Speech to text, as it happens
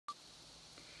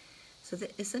So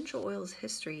the essential oils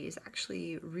history is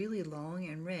actually really long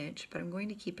and rich, but I'm going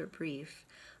to keep it brief.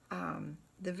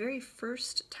 The very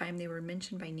first time they were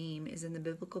mentioned by name is in the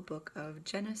biblical book of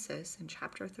Genesis in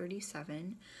chapter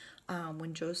 37,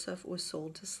 when Joseph was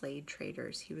sold to slave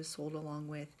traders. He was sold along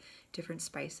with different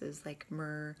spices like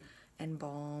myrrh and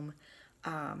balm.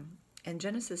 And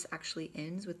Genesis actually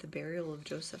ends with the burial of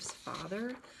Joseph's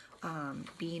father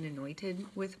being anointed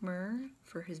with myrrh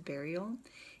for his burial.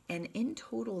 And in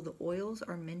total, the oils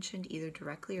are mentioned either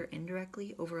directly or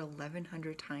indirectly over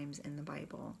 1,100 times in the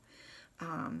Bible.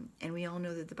 And we all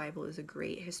know that the Bible is a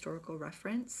great historical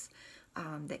reference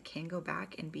that can go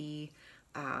back and be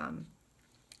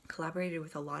collaborated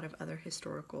with a lot of other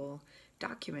historical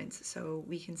documents. So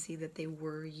we can see that they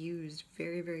were used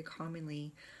very, very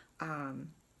commonly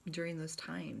during those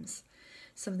times.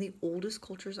 Some of the oldest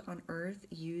cultures on earth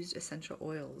used essential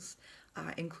oils,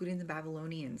 including the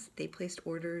Babylonians. They placed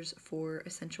orders for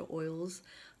essential oils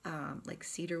like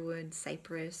cedarwood,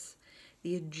 cypress.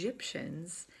 The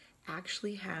Egyptians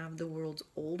actually have the world's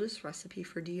oldest recipe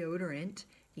for deodorant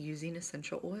using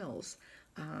essential oils.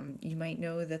 You might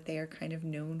know that they are kind of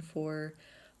known for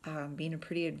being a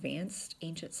pretty advanced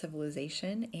ancient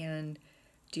civilization, and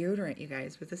deodorant, you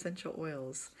guys, with essential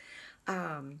oils.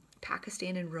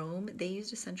 Pakistan and Rome, they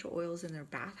used essential oils in their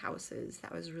bathhouses.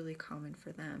 That was really common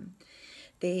for them.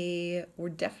 They were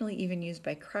definitely even used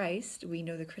by Christ. We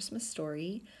know the Christmas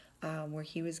story where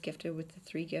he was gifted with the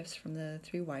three gifts from the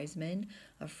three wise men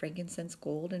of frankincense,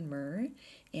 gold, and myrrh.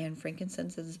 And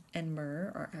frankincense and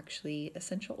myrrh are actually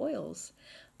essential oils.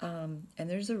 And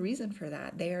there's a reason for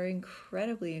that. They are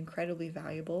incredibly, incredibly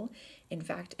valuable. In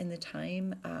fact, in the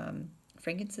time,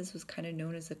 frankincense was kind of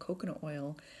known as the coconut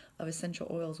oil of essential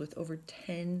oils with over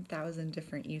 10,000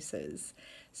 different uses.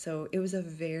 So it was a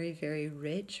very, very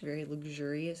rich, very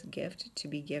luxurious gift to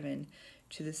be given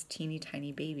to this teeny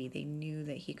tiny baby. They knew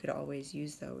that he could always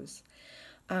use those.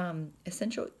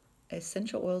 Essential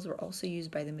oils were also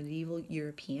used by the medieval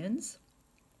Europeans,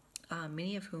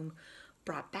 many of whom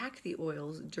brought back the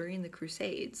oils during the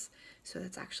Crusades. So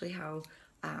that's actually how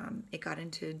it got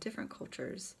into different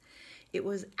cultures. It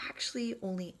was actually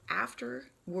only after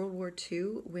World War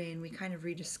II when we kind of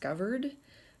rediscovered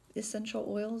essential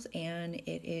oils, and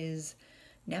it is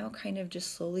now kind of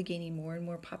just slowly gaining more and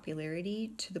more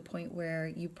popularity to the point where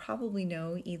you probably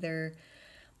know either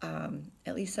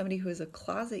at least somebody who is a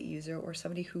closet user or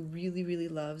somebody who really, really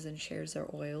loves and shares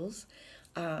their oils.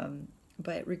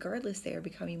 But regardless, they are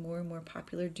becoming more and more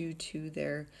popular due to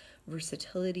their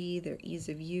versatility, their ease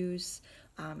of use,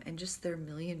 and just their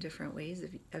million different ways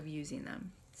of using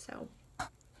them. So